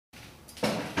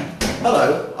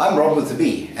Hello, I'm Rob with the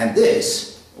B, and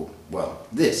this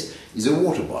is a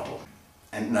water bottle.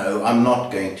 And no, I'm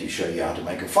not going to show you how to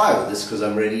make a fire with this because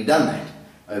I've already done that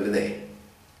over there.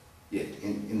 Yeah,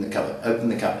 in the cupboard. Open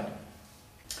the cupboard.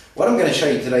 What I'm going to show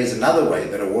you today is another way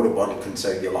that a water bottle can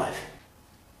save your life.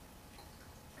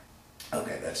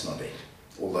 Okay, that's not it.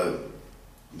 Although,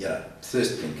 yeah,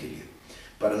 thirst can kill you.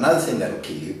 But another thing that'll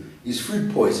kill you is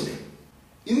food poisoning.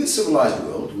 In the civilized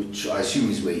world, which I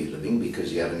assume is where you're living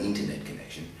because you have an internet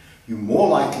connection, you're more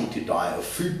likely to die of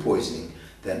food poisoning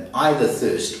than either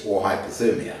thirst or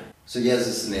hypothermia. So here's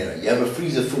the scenario. You have a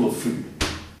freezer full of food.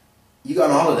 You go on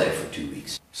holiday for 2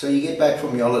 weeks. So you get back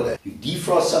from your holiday. You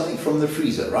defrost something from the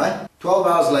freezer, right? 12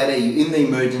 hours later, you're in the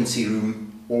emergency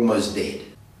room, almost dead.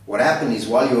 What happened is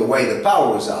while you were away, the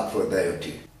power was out for a day or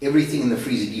two. Everything in the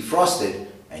freezer defrosted,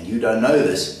 and you don't know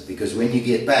this because when you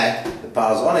get back, the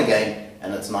power's on again,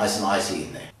 and it's nice and icy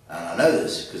in there. And I know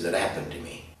this because it happened to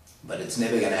me. But it's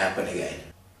never going to happen again.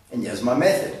 And here's my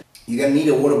method. You're going to need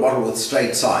a water bottle with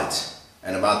straight sides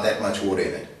and about that much water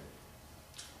in it.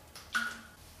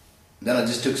 Then I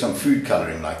just took some food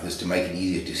coloring like this to make it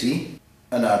easier to see.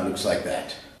 And now it looks like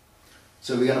that.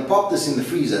 So we're going to pop this in the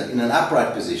freezer in an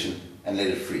upright position and let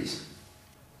it freeze.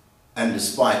 And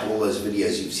despite all those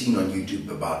videos you've seen on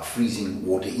YouTube about freezing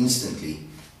water instantly,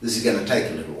 this is going to take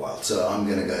a little while. So I'm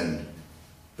going to go and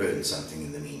burn something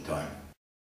in the meantime.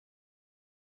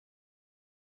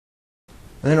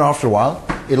 And then after a while,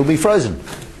 it'll be frozen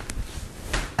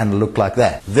and look like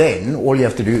that. Then all you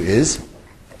have to do is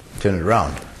turn it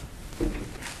around.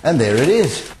 And there it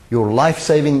is, your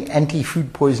life-saving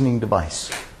anti-food poisoning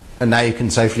device. And now you can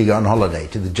safely go on holiday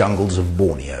to the jungles of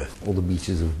Borneo or the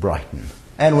beaches of Brighton.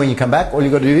 And when you come back, all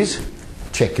you've got to do is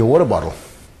check your water bottle.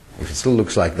 If it still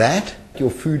looks like that,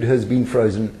 your food has been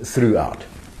frozen throughout.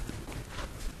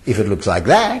 If it looks like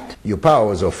that, your power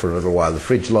was off for a little while. The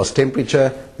fridge lost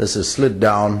temperature, this has slid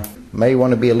down. May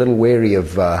want to be a little wary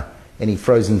of any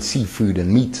frozen seafood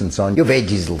and meats and so on. Your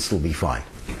veggies will still be fine.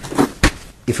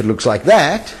 If it looks like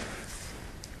that,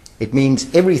 it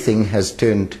means everything has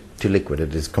turned to liquid.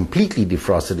 It is completely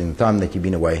defrosted in the time that you've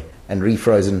been away and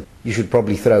refrozen. You should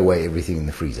probably throw away everything in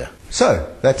the freezer.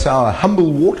 So, that's how a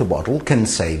humble water bottle can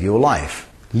save your life,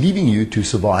 leaving you to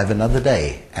survive another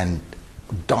day and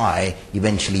die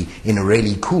eventually in a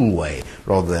really cool way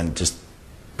rather than just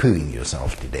pooing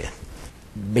yourself to death.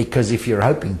 Because if you're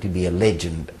hoping to be a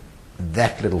legend,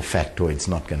 that little factoid's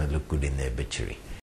not going to look good in the obituary.